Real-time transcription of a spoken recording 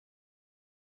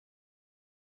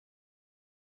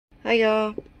Hey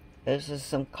y'all, this is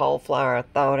some cauliflower I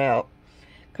thawed out,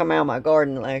 come out of my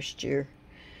garden last year,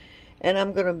 and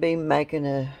I'm going to be making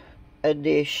a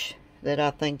dish that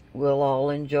I think we'll all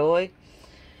enjoy.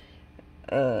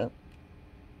 And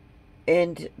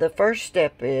the first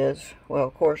step is, well,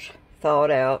 of course, thaw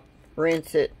it out,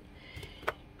 rinse it,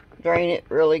 drain it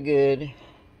really good,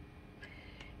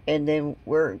 and then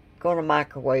we're going to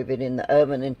microwave it in the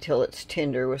oven until it's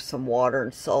tender with some water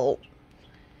and salt.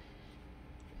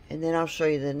 And then I'll show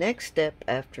you the next step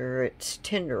after it's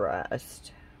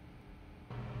tenderized.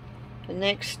 The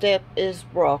next step is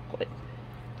broccoli.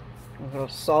 I'm going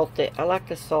to salt it. I like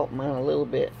to salt mine a little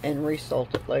bit and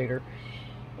resalt it later.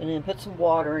 And then put some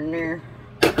water in there.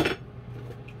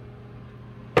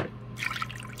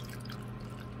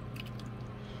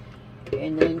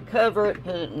 And then cover it,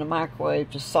 put it in the microwave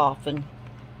to soften.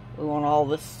 We want all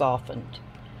this softened.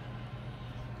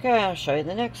 Okay, I'll show you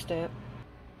the next step.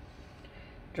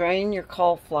 Drain your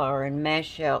cauliflower and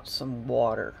mash out some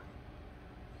water.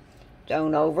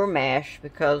 Don't over mash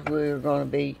because we're going to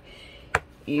be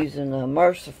using an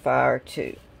emulsifier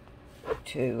to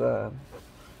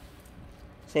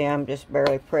see, I'm just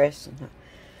barely pressing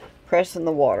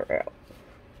the water out.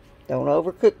 Don't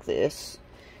overcook this.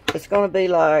 It's going to be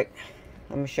like,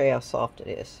 let me show you how soft it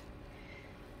is.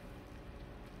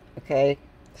 Okay,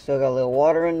 still got a little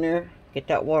water in there. Get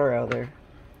that water out of there.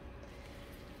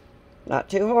 Not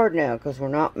too hard now because we're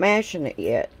not mashing it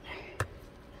yet.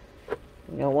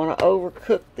 You don't want to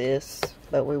overcook this,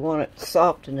 but we want it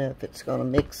soft enough it's going to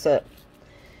mix up.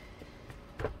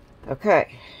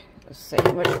 Okay, let's see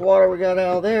how much water we got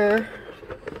out of there.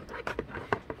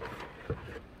 Look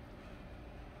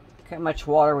how much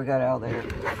water we got out of there.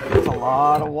 That's a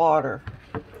lot of water.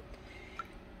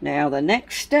 Now the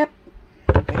next step,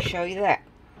 I'll show you that.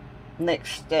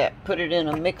 Next step, put it in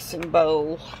a mixing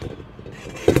bowl.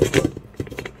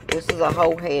 This is a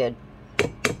whole head.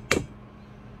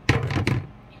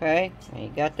 Okay, so you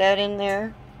got that in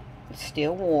there. It's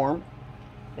still warm.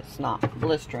 It's not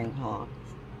blistering hot.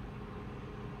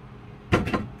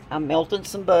 I'm melting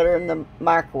some butter in the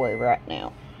microwave right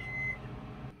now.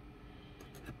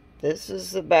 This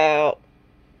is about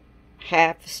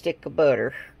half a stick of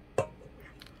butter.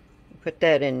 Put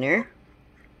that in there.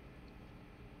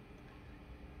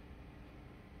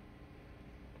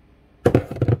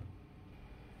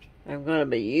 I'm going to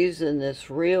be using this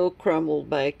real crumbled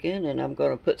bacon, and I'm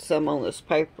going to put some on this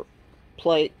paper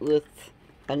plate with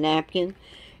a napkin,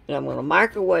 and I'm going to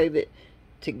microwave it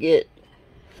to get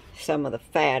some of the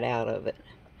fat out of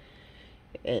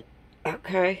it.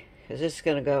 Okay, because this is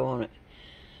going to go on it.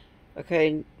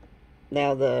 Okay,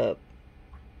 now the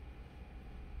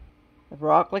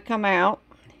broccoli come out,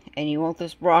 and you want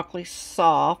this broccoli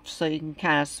soft so you can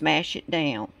kind of smash it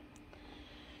down.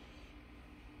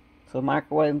 So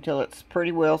microwave until it's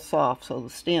pretty well soft so the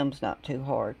stem's not too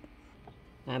hard.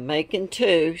 I'm making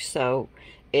two, so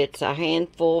it's a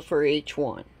handful for each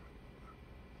one.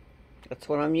 That's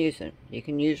what I'm using. You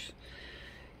can use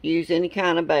any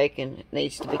kind of bacon. It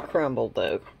needs to be crumbled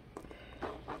though.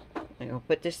 I'm going to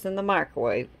put this in the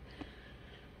microwave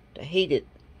to heat it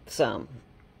some.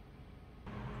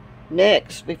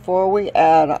 Next, before we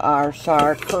add our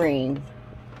sour cream,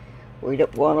 we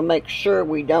want to make sure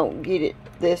we don't get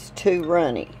this too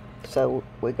runny. So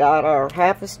we got our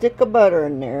half a stick of butter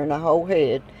in there and a whole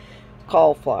head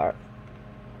cauliflower.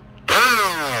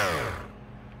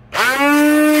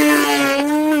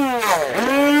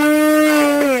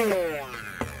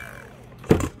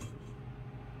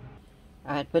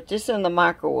 I put this in the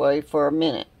microwave for a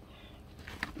minute.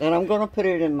 Then I'm going to put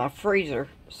it in my freezer.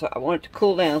 So I want it to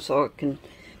cool down so I can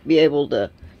be able to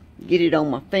get it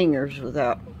on my fingers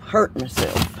without hurting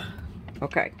myself.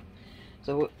 Okay.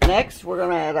 So next we're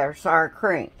going to add our sour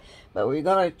cream. But we're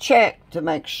going to check to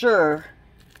make sure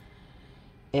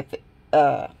if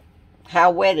how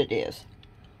wet it is.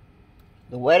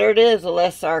 The wetter it is, the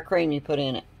less sour cream you put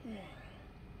in it.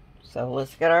 So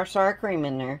let's get our sour cream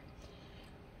in there.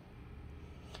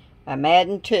 I'm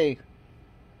adding two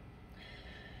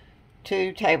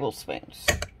tablespoons.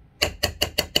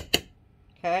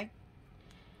 Okay.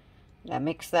 Now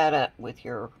mix that up with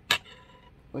your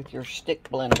stick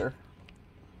blender.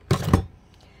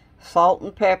 Salt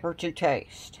and pepper to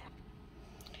taste.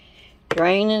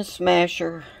 Drain and smash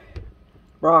your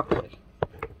broccoli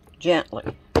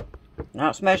gently.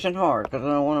 Not smashing hard because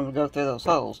I don't want them to go through those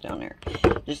holes down there.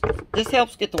 This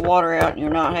helps get the water out and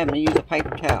you're not having to use a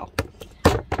paper towel.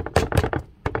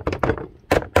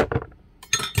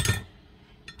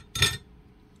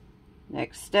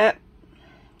 Next step,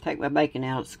 take my bacon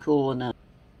out. It's cool enough.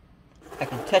 I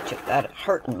can touch it without it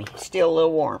hurting me. Still a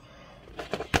little warm.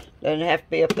 Doesn't have to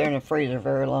be up there in the freezer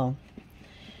very long.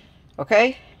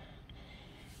 Okay?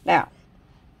 Now,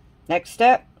 next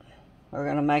step, we're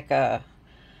going to make a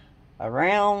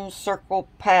round circle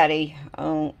patty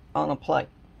on a plate.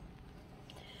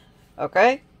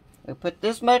 Okay? We put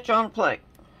this much on a plate.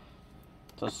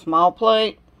 It's a small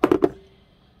plate.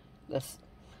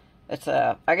 It's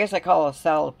a, I guess I call it a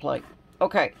salad plate.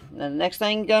 Okay, the next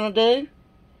thing you're going to do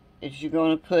is you're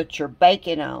going to put your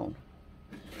bacon on,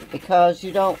 because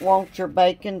you don't want your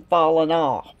bacon falling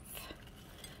off.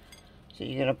 So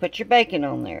you're going to put your bacon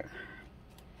on there.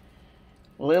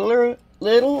 Little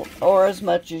or as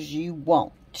much as you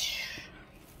want.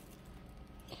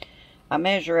 I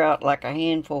measure out like a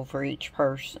handful for each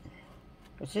person,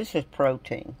 because this is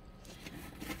protein.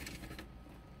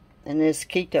 And this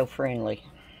keto friendly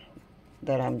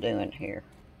that I'm doing here.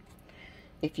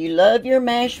 If you love your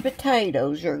mashed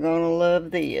potatoes, you're going to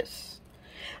love this.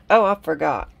 Oh, I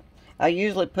forgot. I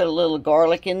usually put a little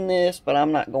garlic in this, but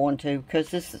I'm not going to, because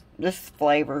this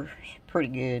flavor is pretty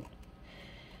good.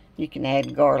 You can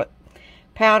add garlic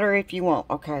powder if you want.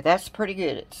 Okay, that's pretty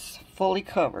good. It's fully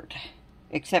covered,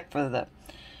 except for the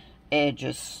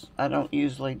edges. I don't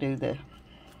usually do the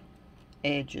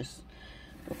edges.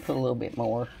 We'll put a little bit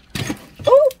more.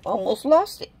 Oh, almost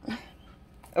lost it.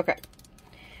 Okay.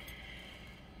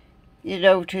 Get it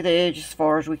over to the edge as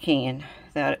far as we can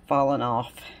without it falling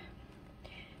off.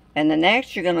 And then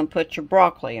next you're going to put your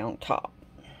broccoli on top.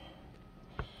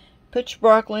 Put your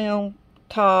broccoli on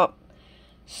top.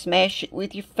 Smash it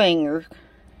with your finger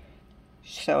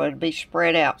so it'll be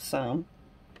spread out some.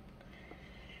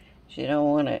 So you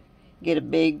don't want to get a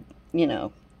big, you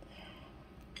know.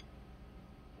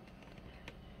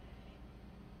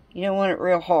 You don't want it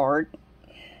real hard.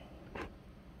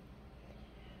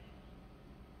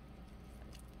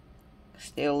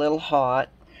 Still a little hot.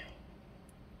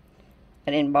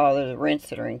 I didn't bother to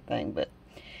rinse it or anything, but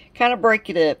kind of break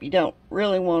it up. You don't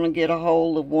really want to get a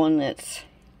hold of one that's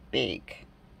big.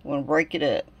 You want to break it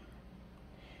up.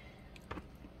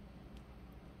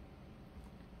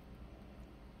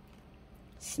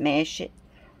 Smash it.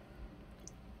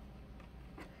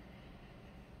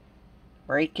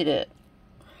 Break it up.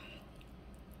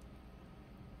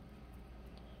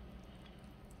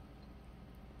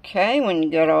 Okay, when you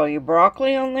got all your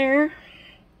broccoli on there,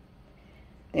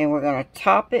 then we're going to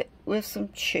top it with some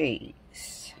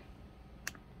cheese.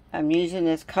 I'm using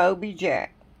this Kobe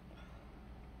Jack.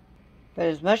 Put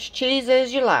as much cheese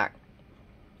as you like.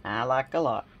 I like a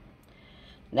lot.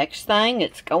 Next thing,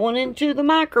 it's going into the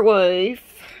microwave.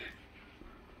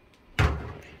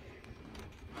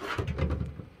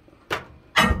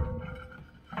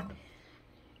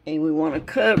 And we want to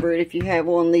cover it. If you have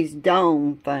one of these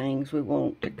dome things, we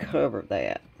want to cover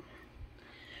that.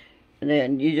 And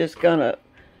then you're just going to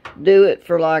do it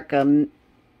for like a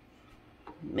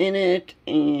minute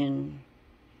and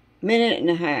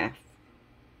a half.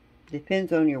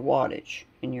 Depends on your wattage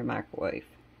in your microwave.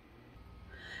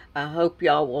 I hope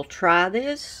y'all will try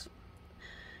this.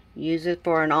 Use it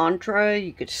for an entree.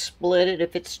 You could split it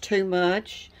if it's too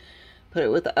much. Put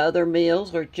it with other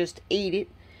meals or just eat it.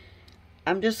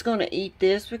 I'm just going to eat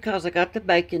this because I got the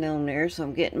bacon on there, so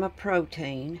I'm getting my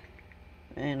protein.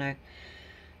 And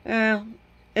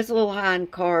it's a little high in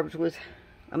carbs with,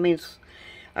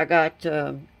 I got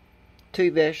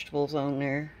 2 vegetables on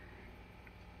there.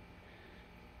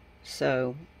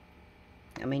 So,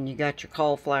 you got your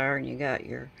cauliflower and you got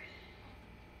your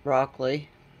broccoli.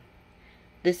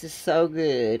 This is so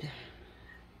good.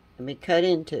 Let me cut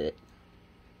into it.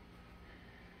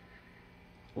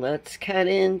 Let's cut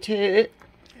into it.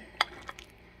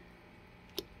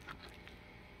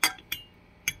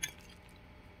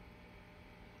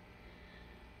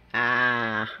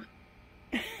 Ah.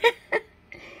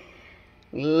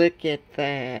 Look at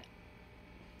that.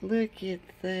 Look at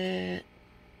that.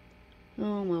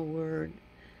 Oh my word.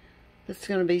 It's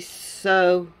going to be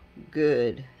so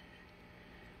good.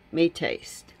 Me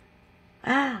taste.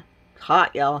 Ah.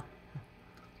 Hot, y'all.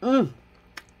 Mmm.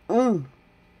 Mmm.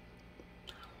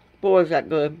 Boy, is that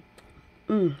good.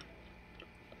 Mmm.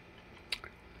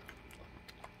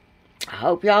 I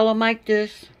hope y'all will make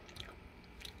this.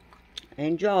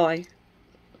 Enjoy.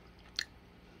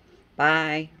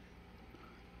 Bye.